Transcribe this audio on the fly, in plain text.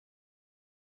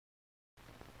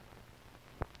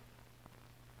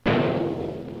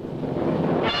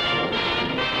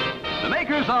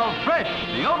makers of Fresh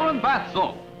Deodorant Bath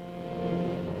Soap.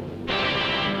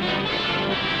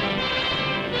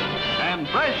 And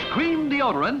Fresh Cream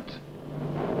Deodorant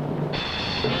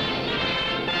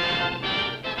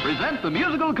present the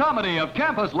musical comedy of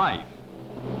campus life.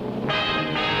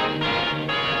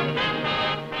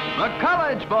 The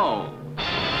College Bowl,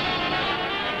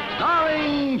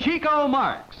 starring Chico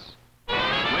Marx,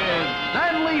 with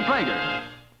Stanley Prager,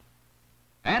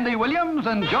 Andy Williams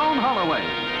and Joan Holloway,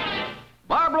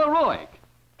 Barbara Ruick,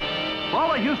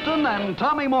 Paula Huston and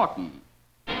Tommy Morton,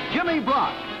 Jimmy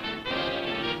Brock,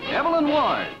 Evelyn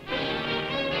Ward,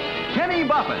 Kenny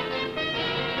Buffett,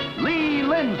 Lee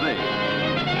Lindsey.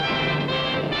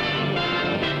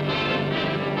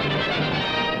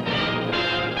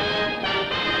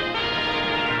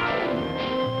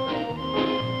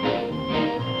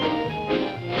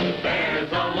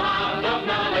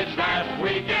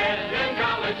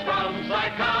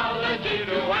 Psychology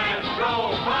to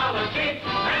anthropology,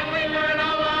 and we learn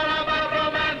a lot about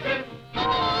romances,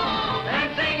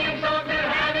 and singing songs and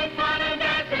having fun and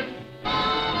dancing.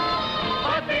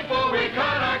 But before we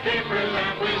cut our capers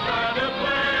and we start to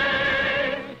play,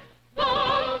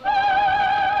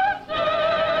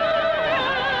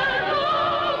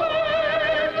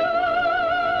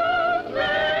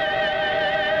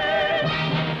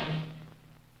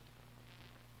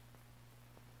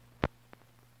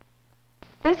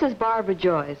 This is Barbara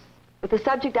Joyce, with a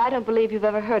subject I don't believe you've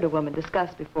ever heard a woman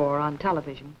discuss before on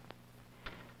television.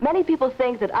 Many people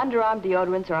think that underarm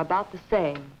deodorants are about the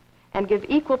same and give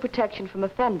equal protection from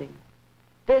offending.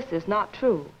 This is not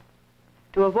true.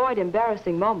 To avoid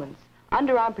embarrassing moments,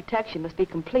 underarm protection must be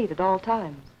complete at all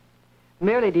times.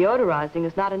 Merely deodorizing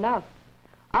is not enough.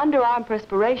 Underarm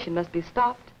perspiration must be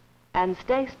stopped and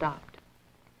stay stopped.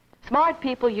 Smart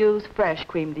people use Fresh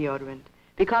Cream Deodorant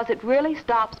because it really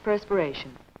stops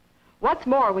perspiration. What's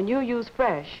more, when you use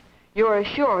Fresh, you're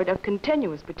assured of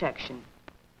continuous protection.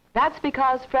 That's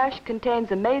because Fresh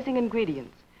contains amazing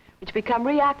ingredients which become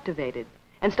reactivated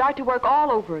and start to work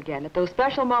all over again at those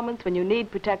special moments when you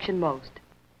need protection most.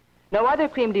 No other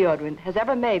cream deodorant has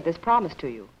ever made this promise to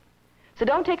you. So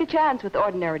don't take a chance with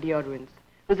ordinary deodorants,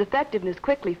 whose effectiveness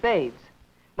quickly fades.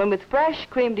 When with Fresh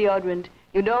Cream Deodorant,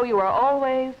 you know you are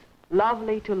always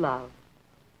lovely to love.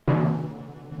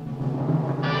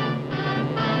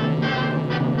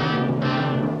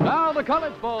 Now the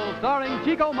College Bowl, starring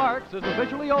Chico Marx, is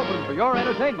officially open for your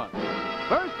entertainment.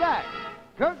 First act,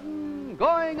 curtain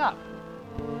going up.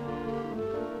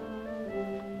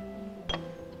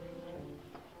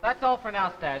 That's all for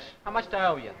now, Stash. How much do I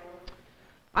owe you?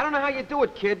 I don't know how you do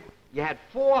it, kid. You had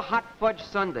 4 hot fudge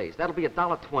sundaes. That'll be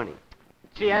 $1.20.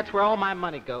 Gee, that's where all my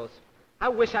money goes. I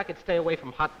wish I could stay away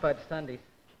from hot fudge sundaes.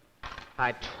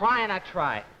 I try and I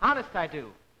try. Honest, I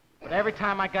do. But every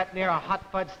time I got near a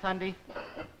hot fudge sundae,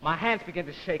 my hands begin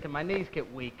to shake and my knees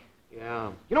get weak.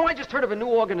 Yeah. You know, I just heard of a new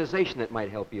organization that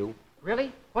might help you.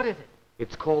 Really? What is it?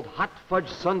 It's called Hot Fudge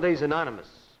Sundaes Anonymous.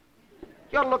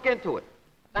 You ought to look into it.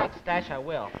 Thanks, Stash, I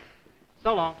will.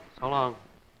 So long. So long.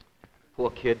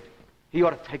 Poor kid. He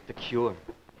ought to take the cure.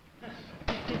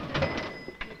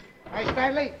 Hi,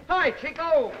 Stanley. Hi,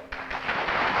 Chico.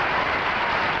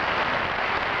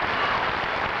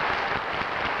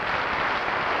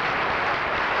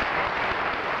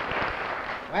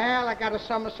 Well, I got a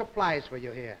summer supplies for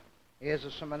you here. Here's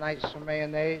some nice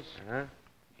mayonnaise. Uh-huh.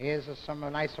 Here's some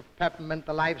nice peppermint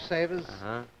lifesavers.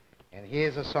 Uh-huh. And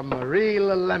here's some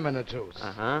real lemon juice.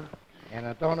 Uh-huh.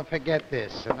 And don't forget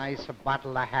this, a nice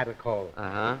bottle of Hadacol.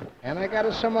 Uh-huh. And I got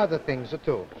some other things,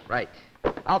 too. Right.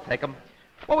 I'll take them.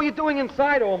 What were you doing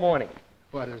inside all morning?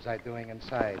 What was I doing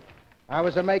inside? I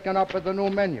was making up with the new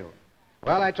menu.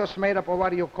 Well, I just made up a,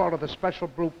 what do you call it, a special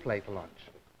brew plate for lunch.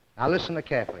 Now, listen to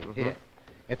carefully. Mm-hmm. Here.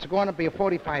 It's going to be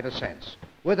 45 cents.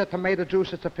 With the tomato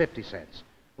juice, it's 50 cents.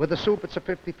 With the soup, it's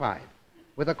 55.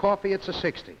 With the coffee, it's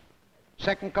 60.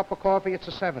 Second cup of coffee,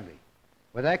 it's 70.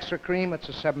 With extra cream,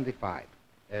 it's 75.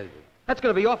 That's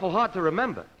going to be awful hard to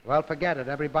remember. Well, forget it.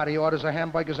 Everybody orders a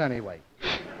hamburgers anyway.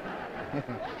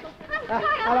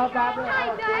 Hello, Barbara.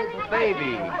 Hi, darling.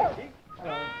 Baby.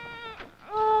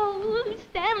 Oh,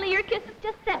 Stanley, your kisses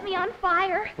just set me on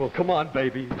fire. Well, come on,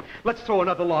 baby. Let's throw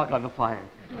another log on the fire.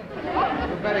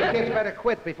 Kids better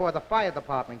quit before the fire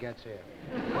department gets here.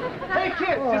 Hey,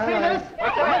 kids, you see this?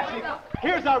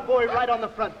 Here's our boy right on the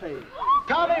front page.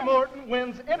 Tommy Morton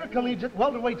wins Intercollegiate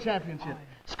Welterweight Championship.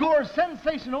 Scores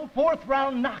sensational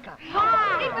 4th-round knockout.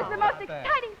 It was the most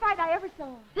exciting fight I ever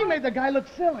saw. He made the guy look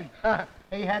silly.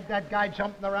 He had that guy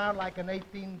jumping around like an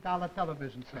 $18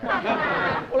 television set.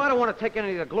 Well, I don't want to take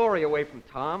any of the glory away from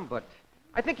Tom, but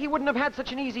I think he wouldn't have had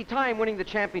such an easy time winning the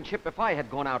championship if I had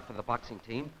gone out for the boxing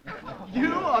team.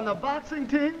 You on the boxing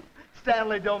team?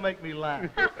 Stanley, don't make me laugh.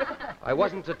 I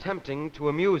wasn't attempting to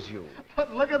amuse you.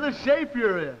 But look at the shape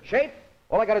you're in. Shape?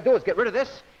 All I gotta do is get rid of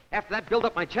this. After that, build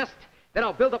up my chest. Then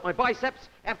I'll build up my biceps.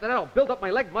 After that, I'll build up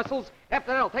my leg muscles.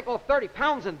 After that, I'll take off 30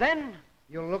 pounds, and then...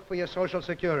 You'll look for your Social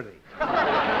Security. Don't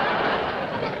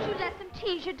you let them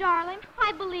tease you, darling.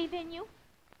 I believe in you.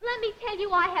 Let me tell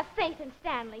you, I have faith in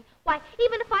Stanley. Why,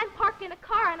 even if I'm parked in a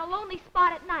car in a lonely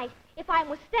spot at night, if I'm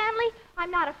with Stanley,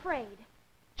 I'm not afraid.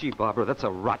 Gee, Barbara, that's a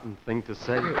rotten thing to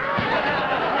say.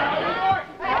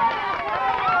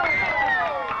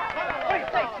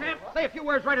 Say, champ, say a few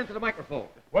words right into the microphone.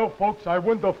 Well, folks, I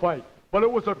won the fight, but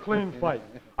it was a clean fight.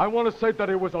 I want to say that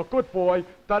he was a good boy.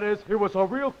 That is, he was a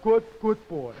real good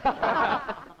boy.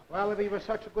 Well, if he was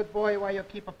such a good boy, why you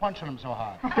keep punching him so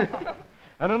hard?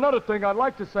 And another thing, I'd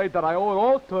like to say that I owe it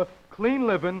all to clean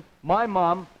living, my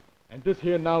mom, and this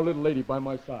here now little lady by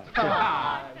my side.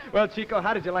 Well, Chico,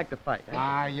 how did you like the fight?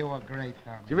 Ah, you were great,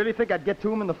 Tommy. Do you really think I'd get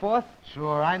to him in the fourth?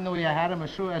 Sure, I knew you had him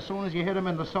as soon as you hit him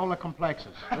in the solar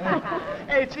complexes.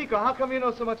 Hey, Chico, how come you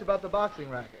know so much about the boxing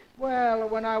racket? Well,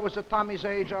 when I was at Tommy's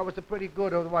age, I was pretty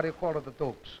good at what do you call it, the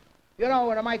dopes. You know,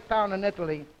 in my town in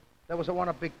Italy, there was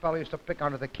one big fella used to pick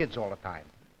on the kids all the time.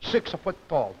 6 foot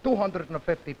tall,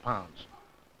 250 pounds.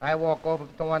 I walk over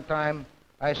to one time,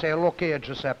 I say, look here,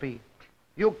 Giuseppe.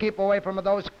 You keep away from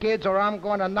those kids or I'm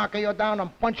going to knock you down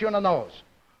and punch you in the nose.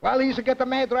 Well, he used to get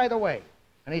mad right away.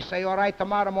 And he say, all right,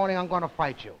 tomorrow morning I'm going to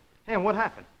fight you. Hey, and what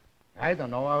happened? I don't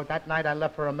know. That night I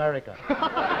left for America.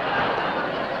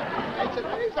 I said,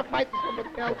 I used to fight with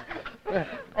somebody else.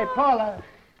 Hey, Paula,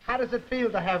 how does it feel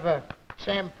to have a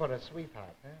champ for a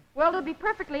sweetheart, huh? Well, to be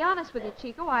perfectly honest with you,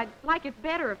 Chico, I'd like it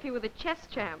better if he were the chess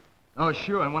champ. Oh,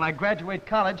 sure. And when I graduate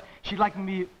college, she'd like me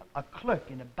to be a clerk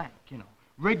in a bank, you know.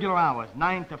 Regular hours,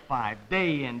 9 to 5,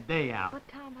 day in, day out. But,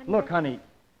 Tom, Look, honey,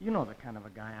 you know the kind of a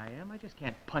guy I am. I just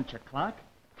can't punch a clock.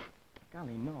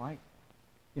 Golly, no,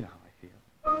 you know how I feel.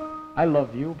 I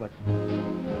love you, but...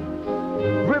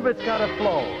 Rivet's gotta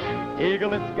flow,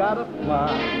 eagle it's gotta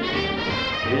fly.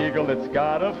 Eagle it's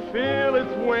gotta feel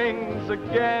its wings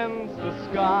against the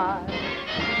sky.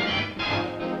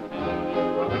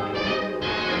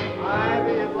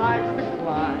 Ivy it likes to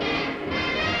climb.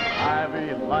 Ivy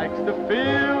it likes to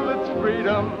feel its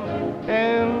freedom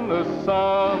in the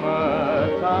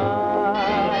summertime.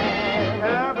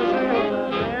 Ever since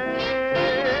the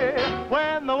day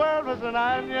when the world was an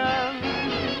onion,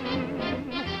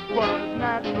 was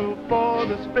natural for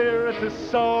the spirit to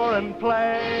soar and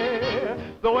play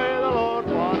the way the Lord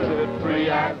wanted it, free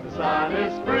as the sun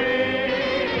is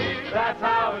free. That's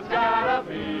how it's gotta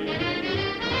be.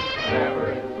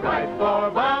 Whatever is right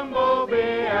for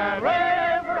bumblebee and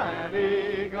raven and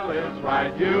eagle is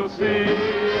right, you'll see.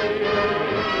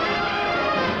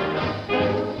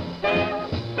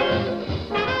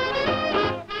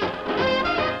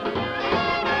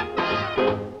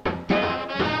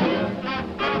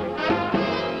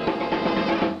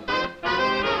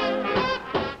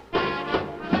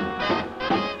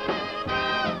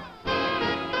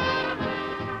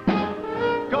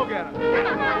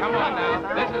 Come on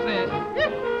now, this is it.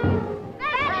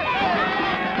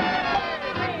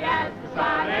 Free as the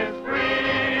sun is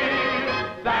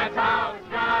free, that's how it's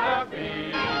gotta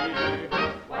be.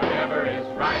 Whatever is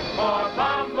right for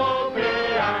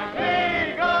bumblebee and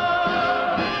eagle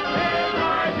is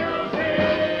right to see.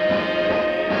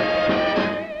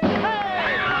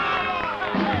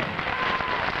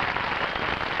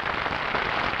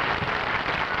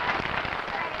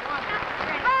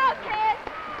 Oh, kids!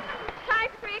 Time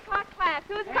for 3 o'clock class.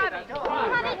 Who's coming?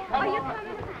 Honey, are you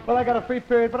coming? Well, I got a free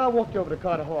period, but I'll walk you over to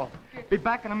Carter Hall. Be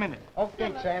back in a minute.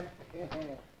 Okay, Sam.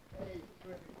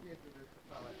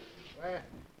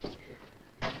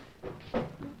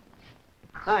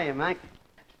 Hiya, Mac.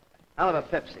 I'll have a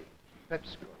Pepsi.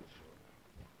 Pepsi.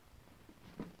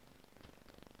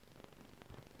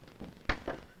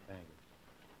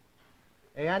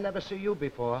 Hey, I never see you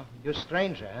before. You're a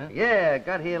stranger, huh? Yeah,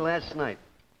 got here last night.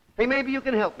 Hey, maybe you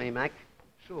can help me, Mac.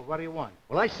 Sure, what do you want?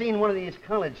 Well, I seen one of these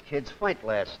college kids fight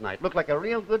last night. Looked like a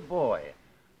real good boy.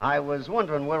 I was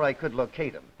wondering where I could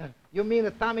locate him. You mean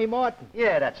a Tommy Morton?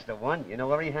 Yeah, that's the one. You know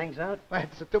where he hangs out? Well,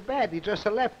 it's too bad. He just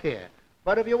left here.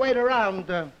 But if you wait around,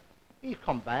 he'll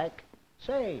come back.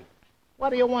 Say, what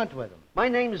do you want with him? My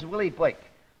name's Willie Blake.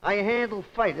 I handle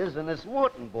fighters, and this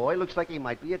Morton boy looks like he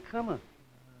might be a comer.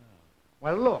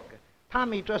 Well, look,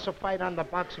 Tommy just a fight on the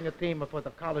boxing team for the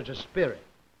College of Spirit.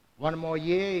 One more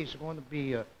year, he's going to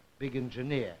be a big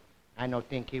engineer. I don't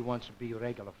think he wants to be a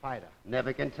regular fighter.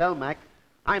 Never can tell, Mac.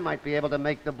 I might be able to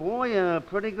make the boy a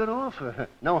pretty good offer.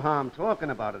 No harm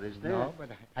talking about it, is there? No, but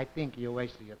I think you're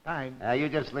wasting your time. You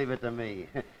just leave it to me.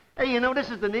 Hey, you know, this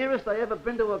is the nearest I ever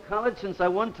been to a college since I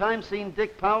one time seen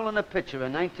Dick Powell in a picture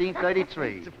in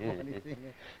 1933.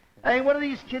 Hey, what do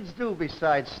these kids do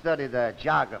besides study the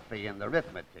geography and the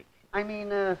arithmetic? I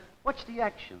mean, what's the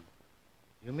action?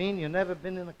 You mean you never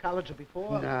been in a college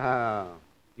before? No.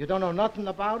 You don't know nothing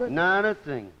about it? Not a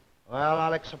thing. Well,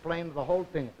 I'll explain the whole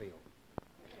thing for you.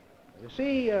 You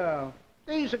see,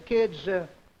 these are kids,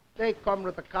 they come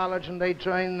to the college and they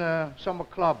join some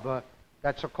club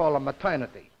that's called a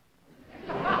maternity.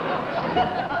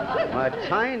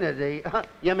 Maternity?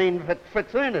 You mean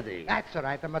fraternity? That's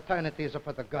right. The maternities are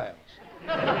for the girls.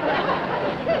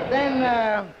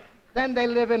 Then they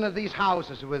live in these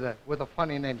houses with the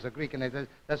funny names, the Greek names.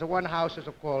 There's one house is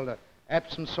called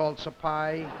Epsom Salt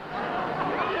Supply.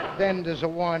 Then there's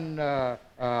one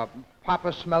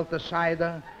Papa Smelter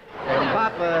Cider.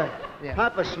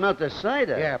 Papa Smelter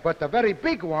Cider? Yeah, but the very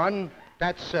big one,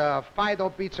 that's Fido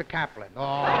beats a Kaplan.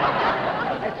 Oh,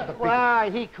 that's the big one. Why,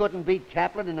 he couldn't beat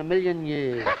Kaplan in a million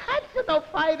years. That's no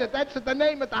fighter. That's the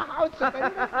name of the house.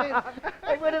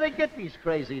 Hey, where do they get these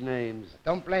crazy names?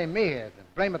 Don't blame me.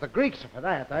 Blame the Greeks for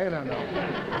that. I don't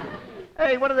know.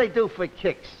 Hey, what do they do for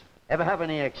kicks? Ever have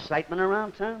any excitement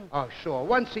around town? Oh, sure.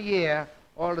 Once a year,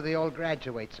 all of the old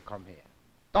graduates come here.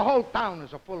 The whole town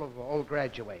is full of old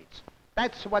graduates.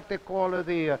 That's what they call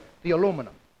the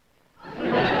aluminum.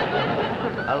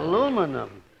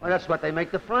 Aluminum? Well, that's what they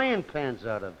make the frying pans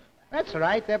out of. That's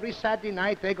right. Every Saturday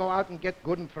night, they go out and get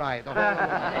good and fried. The whole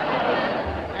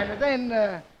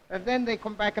and then they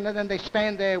come back and then they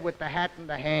stand there with the hat in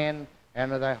the hand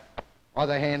and the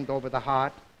other hand over the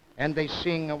heart, and they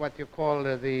sing what you call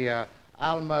the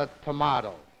Alma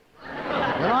Tomato.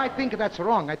 You know, I think that's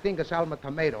wrong. I think it's Alma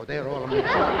Tomato. They're all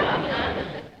mixed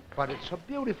up. But it's so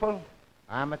beautiful.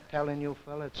 I'm telling you,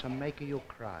 fella, it's making you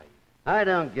cry. I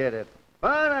don't get it.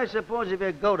 But I suppose if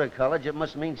you go to college, it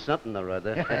must mean something or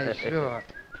other. Sure.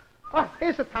 Oh,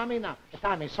 here's a Tommy now.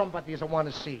 Tommy, somebody's want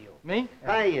to see you. Me?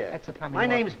 Hiya. That's a Tommy. My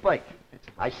name's Blake.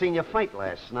 I seen you fight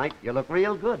last night. You look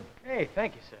real good. Hey,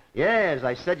 thank you, sir. Yes,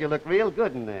 I said you look real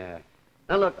good in there.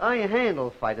 Now, look, I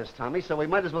handle fighters, Tommy, so we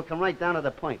might as well come right down to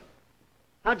the point.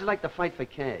 How'd you like to fight for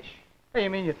cash? Hey, you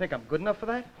mean you think I'm good enough for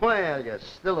that? Well, you're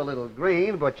still a little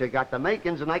green, but you got the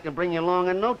makings, and I can bring you along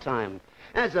in no time.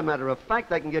 As a matter of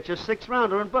fact, I can get you a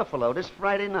 6-rounder in Buffalo this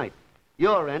Friday night.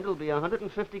 Your end will be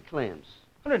 150 clams.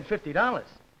 $150?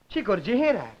 Chico, did you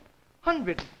hear that?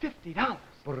 $150.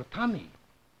 But, Tommy,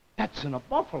 that's in a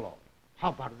Buffalo. How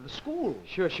about at the school?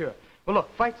 Sure. Well, look,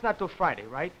 fight's not till Friday,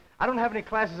 right? I don't have any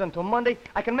classes until Monday.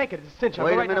 I can make it. It's a cinch.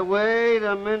 Wait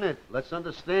a minute. Let's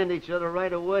understand each other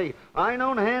right away. I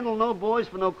don't handle no boys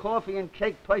for no coffee and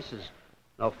cake prices.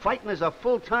 No, fighting is a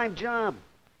full-time job.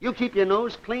 You keep your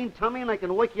nose clean, Tommy, and I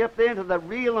can wake you up there into the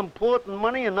real important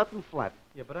money and nothing flat.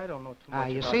 Yeah, but I don't know too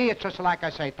much You see, it's just like I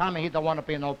say. Tommy, he don't want to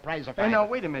be no prizer fighter. Hey, now,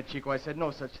 wait a minute, Chico. I said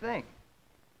no such thing.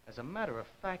 As a matter of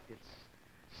fact, it's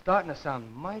starting to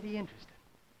sound mighty interesting.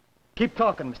 Keep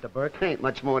talking, Mr. Burke. Ain't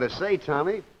much more to say,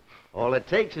 Tommy. All it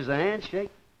takes is a handshake.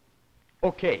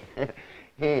 Okay.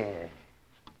 Here.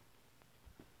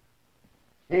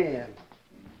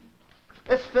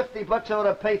 This $50 ought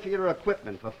to pay for your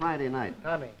equipment for Friday night.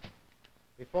 Tommy,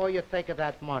 before you take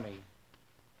that money,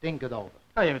 think it over.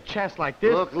 Oh, you have a chance like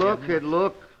this.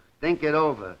 Look. Think it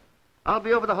over. I'll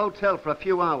be over the hotel for a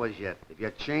few hours yet. If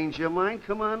you change your mind,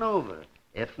 come on over.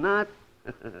 If not,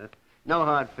 no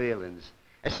hard feelings.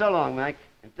 So long, Mike,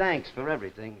 and thanks for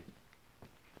everything.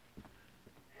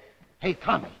 Hey,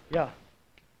 Tommy. Yeah?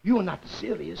 You're not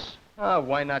serious. Oh,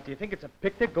 why not? Do you think it's a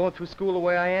picnic going through school the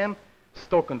way I am?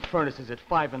 Stoking furnaces at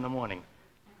 5 in the morning.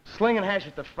 Slinging hash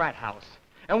at the frat house.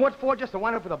 And what for? Just to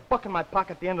wind up with a buck in my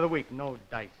pocket at the end of the week. No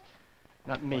dice.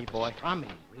 Not me, boy. Tommy,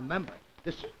 remember,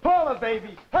 this... Paula,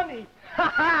 baby. Honey.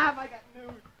 Ha-ha! I got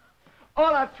news.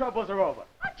 All our troubles are over.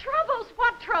 What troubles?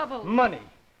 What troubles? Money.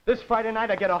 This Friday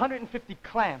night, I get 150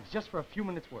 clams just for a few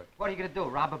minutes' work. What are you going to do,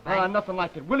 rob a bank? Nothing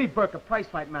like it. Willie Burke, a prize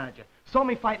fight manager. Saw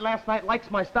me fight last night, likes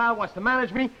my style, wants to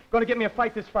manage me. Going to get me a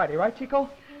fight this Friday, right, Chico?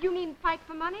 You mean fight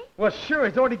for money? Well, sure.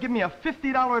 He's already given me a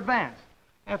 $50 advance.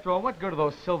 After all, what good are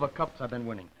those silver cups I've been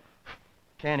winning?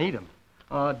 Can't eat them.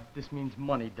 Oh, this means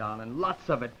money, darling. Lots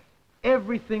of it.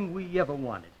 Everything we ever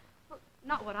wanted. Well,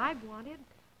 not what I've wanted.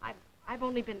 I've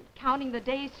only been counting the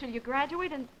days till you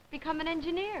graduate and become an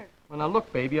engineer. Well, now,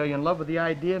 look, baby, are you in love with the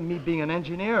idea of me being an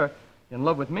engineer, or in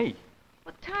love with me?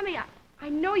 Well, Tommy, I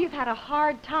know you've had a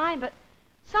hard time, but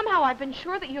somehow I've been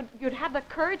sure that you'd have the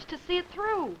courage to see it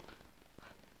through.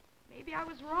 Maybe I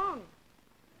was wrong.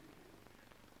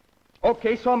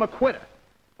 Okay, so I'm a quitter.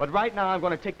 But right now, I'm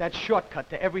going to take that shortcut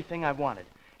to everything I wanted.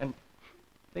 And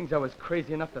things I was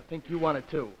crazy enough to think you wanted,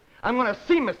 too. I'm going to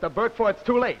see Mr. Burke before it's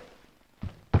too late.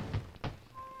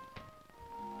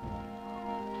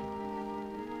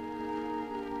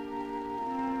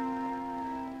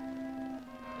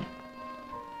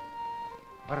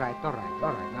 All right.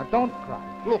 Now, don't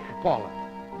cry. Look, Paula,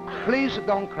 please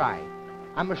don't cry.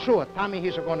 I'm sure Tommy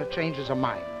he's going to change his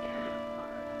mind.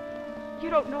 You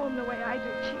don't know him the way I do,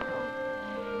 Chico.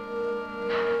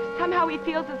 Somehow he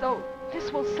feels as though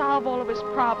this will solve all of his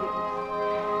problems.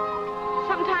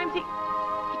 Sometimes he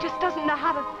just doesn't know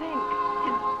how to think.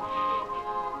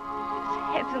 His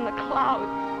head's in the clouds.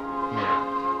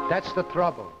 Yeah. That's the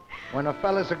trouble. When a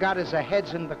fella's got his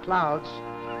heads in the clouds,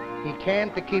 he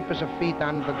can't keep his feet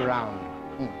on the ground.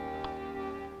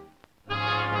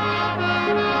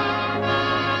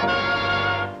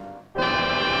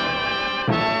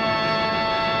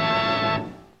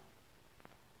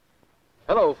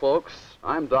 Hello, folks.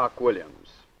 I'm Doc Williams.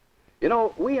 You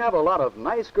know, we have a lot of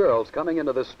nice girls coming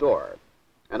into this store.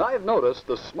 And I've noticed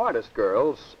the smartest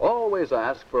girls always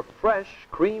ask for fresh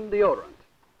cream deodorant.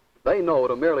 They know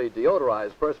to merely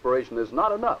deodorize perspiration is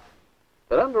not enough.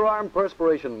 That underarm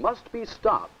perspiration must be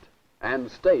stopped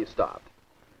and stay stopped.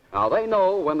 Now, they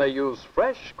know when they use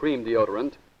fresh cream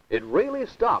deodorant, it really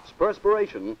stops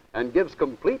perspiration and gives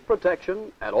complete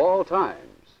protection at all times.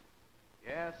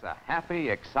 Yes, a happy,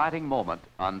 exciting moment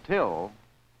until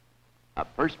a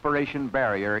perspiration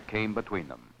barrier came between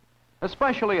them.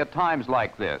 Especially at times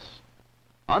like this,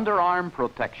 underarm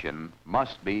protection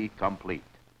must be complete.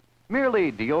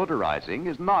 Merely deodorizing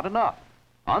is not enough.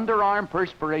 Underarm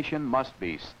perspiration must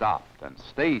be stopped and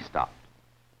stay stopped.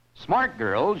 Smart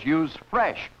girls use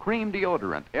fresh cream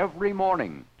deodorant every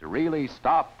morning to really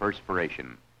stop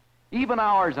perspiration. Even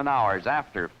hours and hours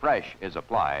after fresh is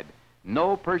applied,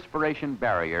 no perspiration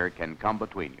barrier can come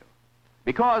between you.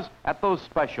 Because at those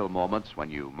special moments when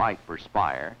you might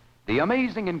perspire, the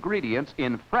amazing ingredients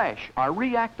in fresh are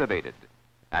reactivated.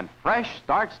 And fresh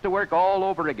starts to work all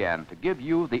over again to give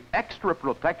you the extra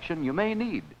protection you may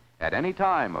need at any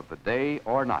time of the day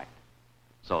or night.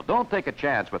 So don't take a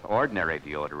chance with ordinary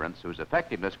deodorants whose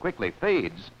effectiveness quickly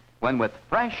fades, when with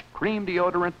fresh cream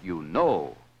deodorant you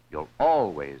know you'll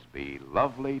always be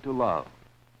lovely to love.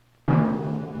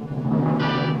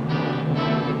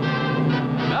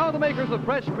 Now the makers of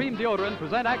fresh cream deodorant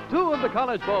present Act 2 of the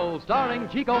College Bowl, starring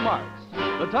Chico Marx.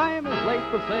 The time is late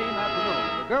the same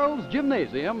afternoon. The girls'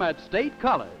 gymnasium at State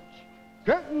College.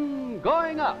 Curtain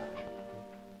going up.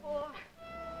 4,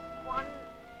 1,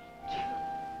 2,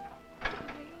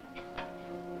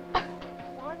 3.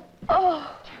 1. Oh,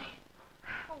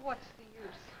 what's the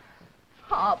use?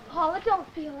 Oh, Paula, don't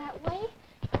feel that way.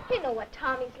 You know what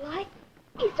Tommy's like.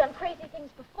 He's done crazy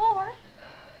things before.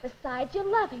 Besides, you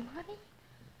love him, honey.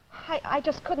 I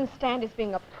just couldn't stand his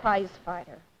being a prize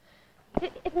fighter.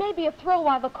 It may be a thrill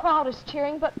while the crowd is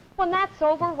cheering, but when that's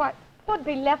over, what'd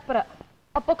be left but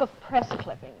a book of press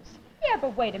clippings? Yeah,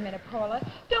 but wait a minute, Paula.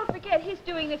 Don't forget he's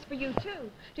doing this for you,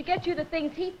 too, to get you the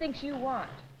things he thinks you want.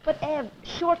 But, Ev,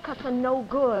 shortcuts are no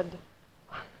good.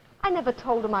 I never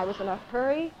told him I was in a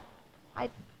hurry.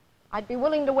 I'd be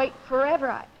willing to wait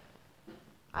forever.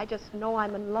 I just know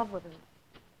I'm in love with him.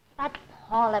 But,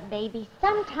 Paula, baby,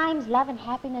 sometimes love and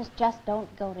happiness just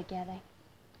don't go together.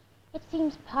 It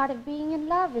seems part of being in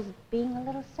love is being a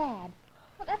little sad.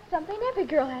 Well, that's something every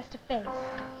girl has to face.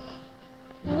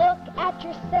 Look at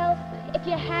yourself. If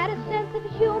you had a sense of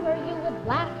humor, you would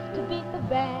laugh to beat the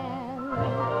band.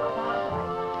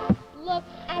 Look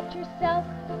at yourself.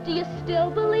 Do you still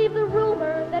believe the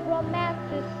rumor that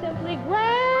romance is simply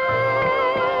grand?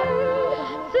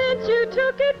 Since you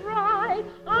took it right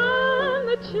on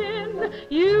the chin,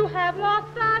 you have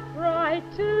lost that bright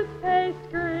toothpaste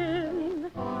grin.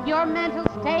 Your mental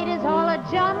state is all a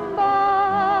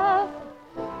jumble.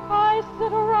 I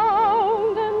sit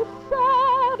around and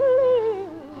sadly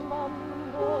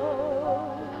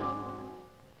mumble.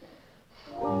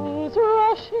 Who's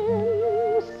rushing?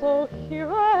 So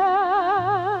here I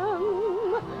am,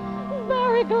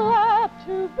 very glad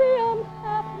to be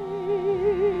unhappy.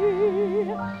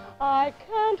 I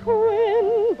can't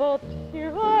win, but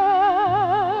here I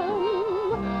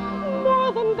am,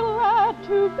 more than glad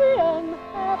to be unhappy.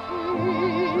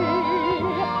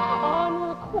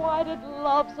 Unrequited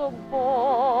love's a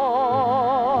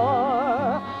bore,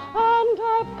 and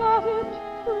I've got it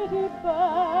pretty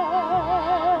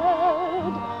bad.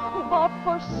 But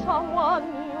for someone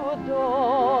you adore,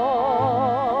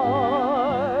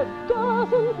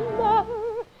 doesn't matter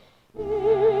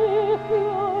if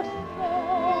you're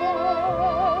sad.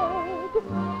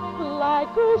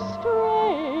 Like a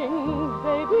string,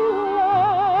 baby,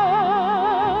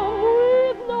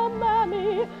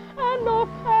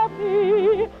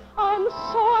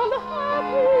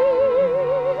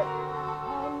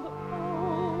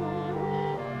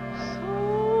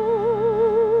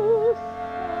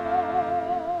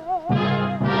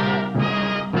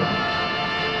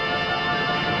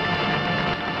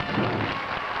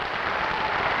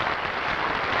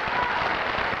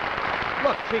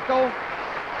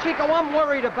 Chico, I'm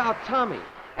worried about Tommy.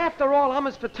 After all, I'm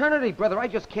his fraternity brother. I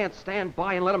just can't stand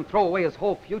by and let him throw away his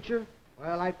whole future.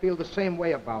 Well, I feel the same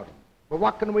way about him. But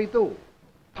what can we do?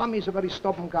 Tommy's a very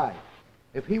stubborn guy.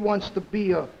 If he wants to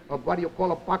be a what do you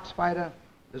call, a box fighter,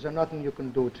 there's nothing you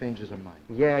can do to change his mind.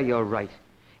 Yeah, you're right.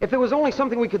 If there was only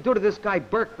something we could do to this guy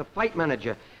Burke, the fight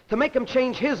manager, to make him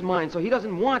change his mind so he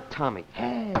doesn't want Tommy.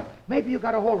 Hey, maybe you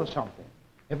got a hold of something.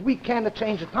 If we can't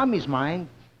change Tommy's mind,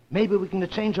 maybe we can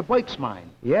change Burke's mind.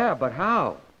 Yeah, but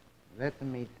how? Let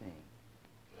me think.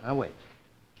 Now, wait.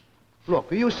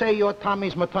 Look, you say you're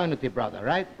Tommy's maternity brother,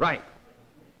 right? Right.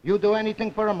 You do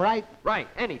anything for him, right? Right,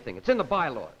 anything. It's in the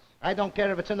bylaws. I don't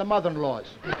care if it's in the mother-in-laws.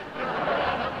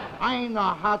 I know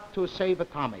how to save a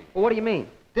Tommy. Well, what do you mean?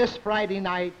 This Friday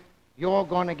night, you're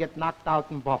going to get knocked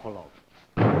out in Buffalo.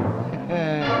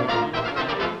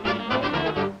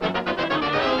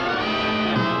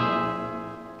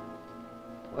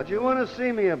 What do you want to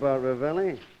see me about,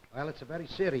 Ravelli? Well, it's very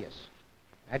serious.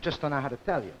 I just don't know how to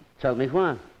tell you. Tell me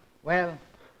what? Well,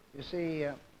 you see,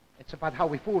 it's about how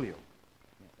we fool you.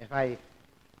 If I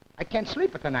can't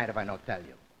sleep tonight if I don't tell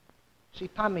you. See,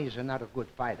 Tommy's not a good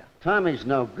fighter. Tommy's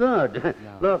no good.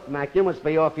 No. Look, Mac, you must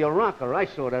be off your rocker. I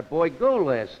saw that boy go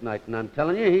last night, and I'm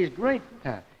telling you, he's great.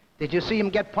 Did you see him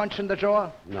get punched in the jaw?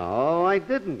 No, I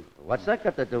didn't. What's that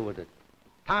got to do with it?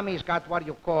 Tommy's got what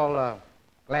you call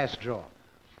glass jaw.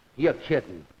 You're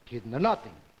kidding. Kidding or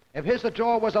nothing. If his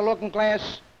jaw was a looking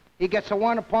glass, he gets a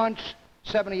one punch,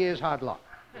 70 years hard luck.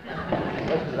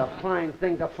 This is a fine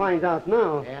thing to find out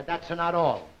now. Yeah, that's not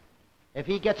all. If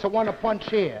he gets a one punch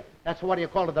here, that's what you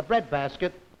call it, the bread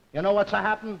basket. You know what's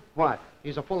happen? What?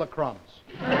 He's a full of crumbs.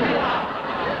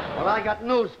 Well, I got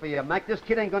news for you, Mac. This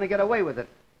kid ain't going to get away with it.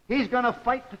 He's going to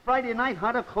fight Friday night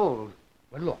hot or cold.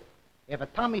 Well, look, if a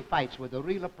Tommy fights with a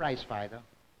real prize fighter,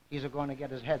 he's going to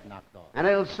get his head knocked off. And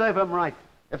it'll serve him right.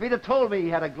 If he'd have told me he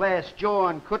had a glass jaw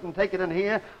and couldn't take it in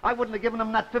here, I wouldn't have given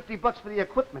him that $50 for the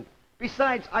equipment.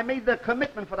 Besides, I made the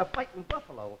commitment for the fight in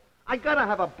Buffalo. I gotta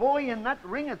have a boy in that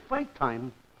ring at fight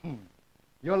time.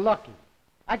 You're lucky.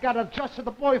 I got adjusted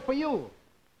the boy for you.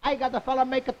 I got the fella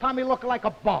make a Tommy look like a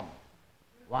bum.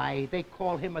 Why, they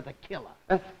call him the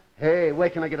killer. Hey, where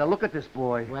can I get a look at this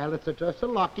boy? Well, it's just a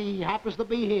lucky. He happens to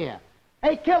be here.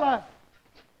 Hey, killer!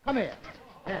 Come here.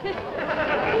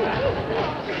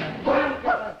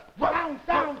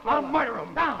 Down, I'll murder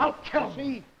him. Down. I'll kill him.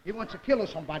 See, he wants to kill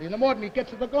somebody. In the morning, he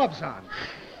gets the gloves on.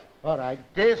 All right.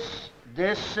 This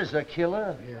is a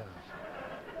killer? Yeah.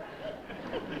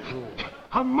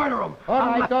 I'll murder him.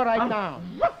 All right, now.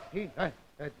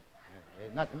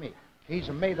 Not me. He's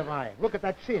made of iron. Look at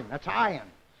that chin. That's iron.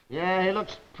 Yeah, he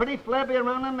looks pretty flabby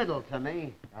around the middle to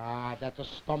me. Ah, that's a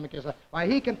stomach. Why,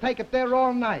 he can take it there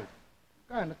all night.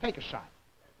 Go ahead, take a shot.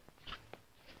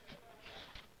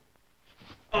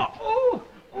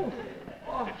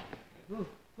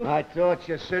 I thought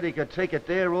you said he could take it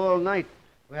there all night.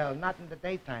 Well, not in the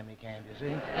daytime he can, you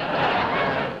see.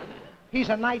 He's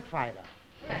a night fighter.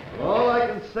 All I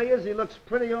can say is he looks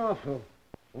pretty awful.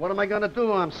 What am I going to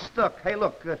do? I'm stuck. Hey,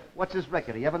 look, what's his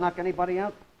record? He ever knock anybody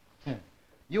out?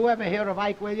 You ever hear of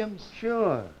Ike Williams?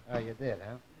 Sure. Oh, you did,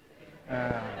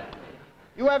 huh?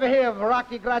 You ever hear of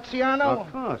Rocky Graziano?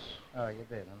 Of course. Oh, you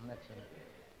did, huh? That's it.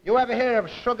 You ever hear of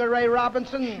Sugar Ray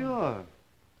Robinson? Sure.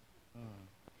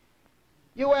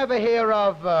 You ever hear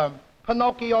of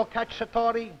Pinocchio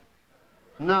Cacciatore?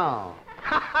 No.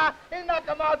 He knocked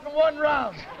him out in one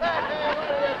round.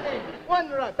 One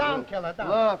round. Down, killer, down.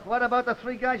 Look, what about the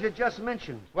three guys you just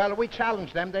mentioned? Well, we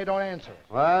challenged them. They don't answer.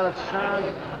 Well,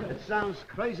 it sounds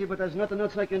crazy, but there's nothing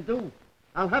else I can do.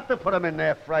 I'll have to put them in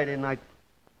there Friday night.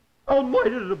 Almighty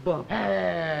the bum.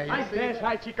 Hey, Hi, Stash.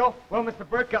 Hi, Chico. Well, Mr.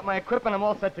 Burke got my equipment. I'm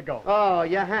all set to go. Oh,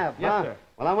 you have, Yes, huh? sir.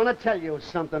 Well, I want to tell you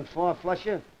something,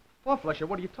 Four-Flusher. Four-Flusher,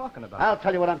 what are you talking about? I'll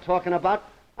tell you what I'm talking about.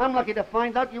 I'm lucky to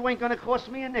find out you ain't going to cost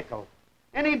me a nickel.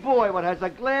 Any boy what has a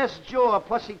glass jaw,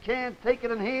 plus he can't take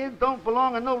it in here, don't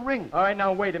belong in no ring. All right,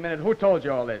 now, wait a minute. Who told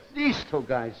you all this? These two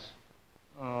guys.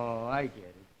 Oh, I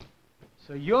get it.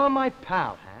 So you're my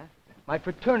pal, huh? My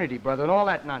fraternity brother and all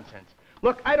that nonsense.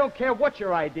 Look, I don't care what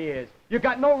your idea is. You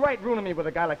got no right ruining me with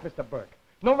a guy like Mr. Burke.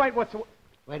 No right whatsoever.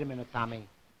 Wait a minute, Tommy.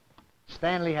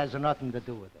 Stanley has nothing to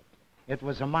do with it. It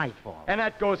was my fault. And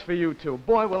that goes for you, too.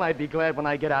 Boy, will I be glad when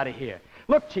I get out of here.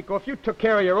 Look, Chico, if you took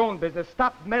care of your own business,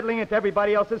 stopped meddling into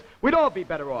everybody else's, we'd all be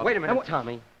better off. Wait a minute,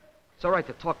 Tommy. It's all right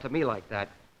to talk to me like that.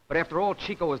 But after all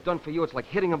Chico has done for you, it's like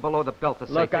hitting him below the belt to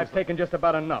say Look, things I've taken just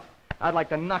about enough. I'd like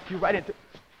to knock you right into...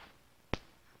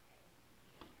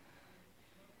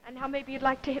 And now maybe you'd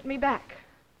like to hit me back.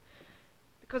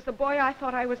 Because the boy I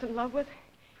thought I was in love with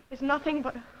is nothing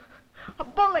but a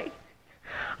bully.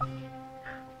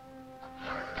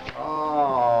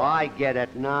 I get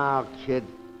it now, kid.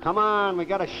 Come on, we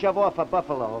gotta shove off a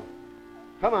buffalo.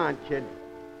 Come on, kid.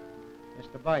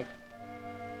 Mr. Bike,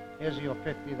 here's your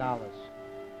 $50.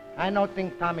 I don't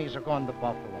think Tommy's going to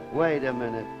Buffalo. Wait a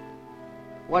minute.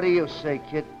 What do you say,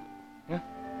 kid? Huh?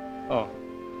 Oh.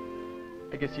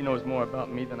 I guess he knows more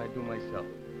about me than I do myself.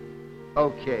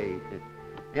 Okay.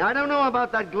 Yeah, I don't know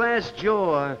about that glass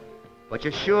jaw, but you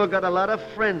sure got a lot of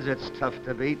friends it's tough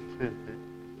to beat.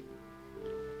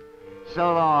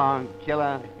 So long,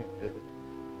 killer.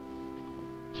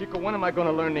 Chico, when am I going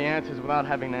to learn the answers without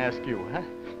having to ask you, huh?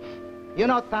 You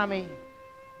know, Tommy,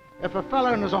 if a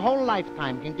fella in his whole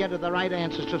lifetime can get to the right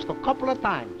answers just a couple of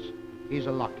times, he's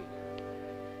a lucky.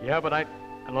 Yeah, but I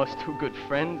lost 2 good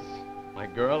friends, my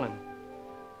girl, and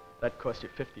that cost you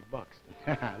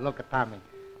 $50. Look at Tommy.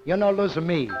 You're no loser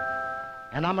me,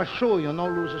 and I'm sure you're no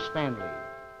loser Stanley.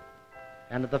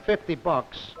 And at the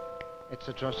 $50, it's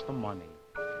just the money.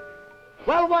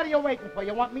 Well, what are you waiting for?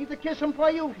 You want me to kiss him for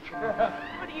you?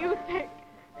 What do you think?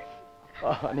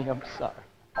 Oh, honey, I'm sorry.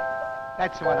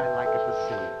 That's what I like to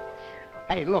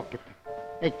see. Hey, look.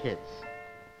 Hey, kids.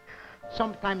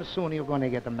 Sometime soon you're going to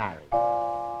get married.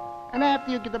 And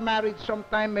after you get married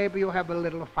sometime, maybe you'll have a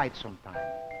little fight sometime.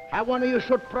 I want you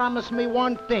should promise me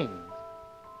one thing.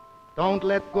 Don't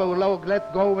let go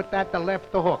with that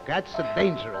left hook. That's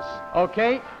dangerous.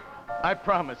 Okay, I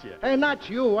promise you. Hey, not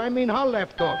you. I mean her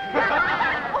left hook.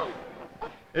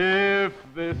 If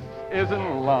this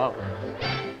isn't love,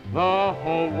 the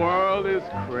whole world is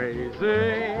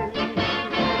crazy.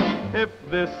 If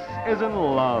this isn't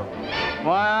love,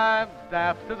 why, I'm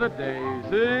daft as a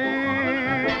daisy.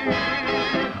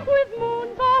 With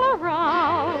moons all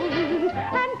around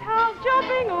and cows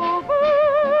jumping over.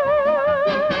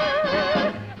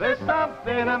 There's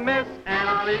something amiss, and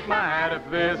I'll eat my hat if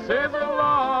this isn't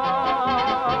love.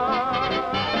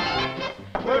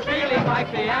 We're feeling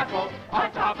like the apple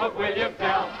on top of William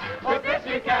Tell. With this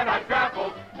you cannot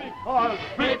grapple,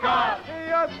 because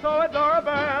you're so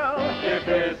adorable. If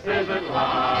this isn't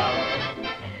love,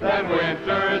 then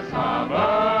winter is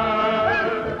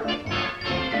summer.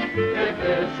 If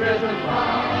this isn't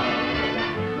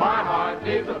love, my heart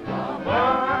needs a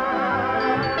plumber.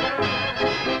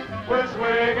 We're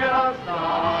swinging on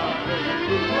stars,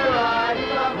 we're riding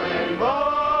the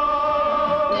rainbow.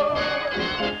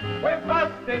 We're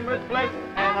busting with bliss,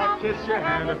 and I'll kiss your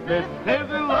hand if this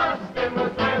isn't love. Busting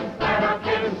with bliss, and I'll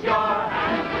kiss your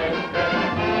hand if this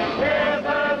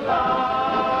isn't love.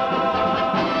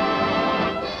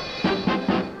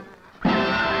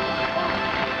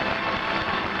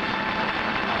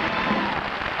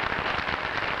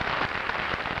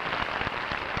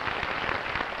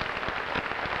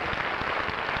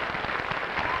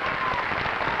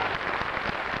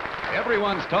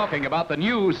 Everyone's talking about the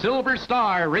new Silver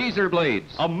Star razor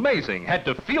blades. Amazing. Had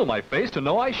to feel my face to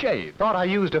know I shaved. Thought I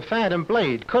used a phantom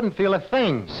blade. Couldn't feel a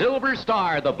thing. Silver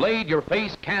Star, the blade your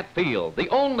face can't feel. The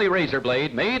only razor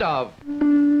blade made of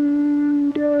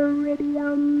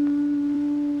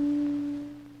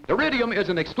Iridium is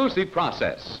an exclusive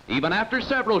process. Even after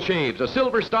several shaves, a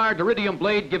Silver Star Iridium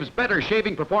blade gives better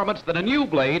shaving performance than a new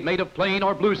blade made of plain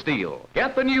or blue steel.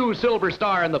 Get the new Silver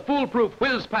Star in the foolproof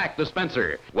Whiz Pack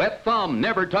dispenser. Wet thumb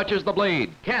never touches the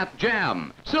blade. Can't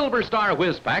jam. Silver Star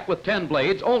Whiz Pack with 10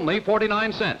 blades, only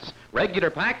 49 cents. Regular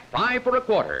pack, 5 for a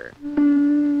quarter.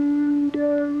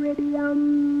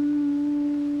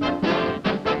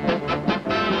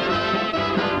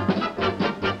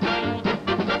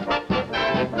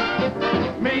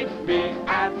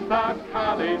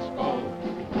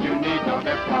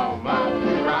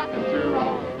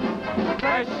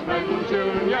 Freshman,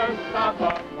 junior,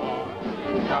 sophomore,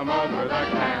 come over the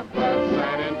campus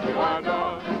and into our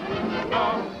door.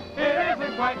 No, it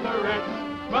isn't quite the Ritz,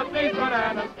 but these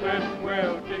banana splits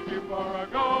will kick you for a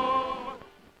go.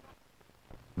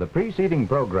 The preceding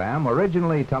program,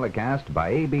 originally telecast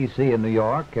by ABC in New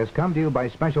York, has come to you by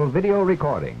special video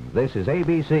recording. This is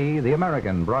ABC, the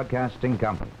American Broadcasting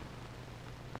Company.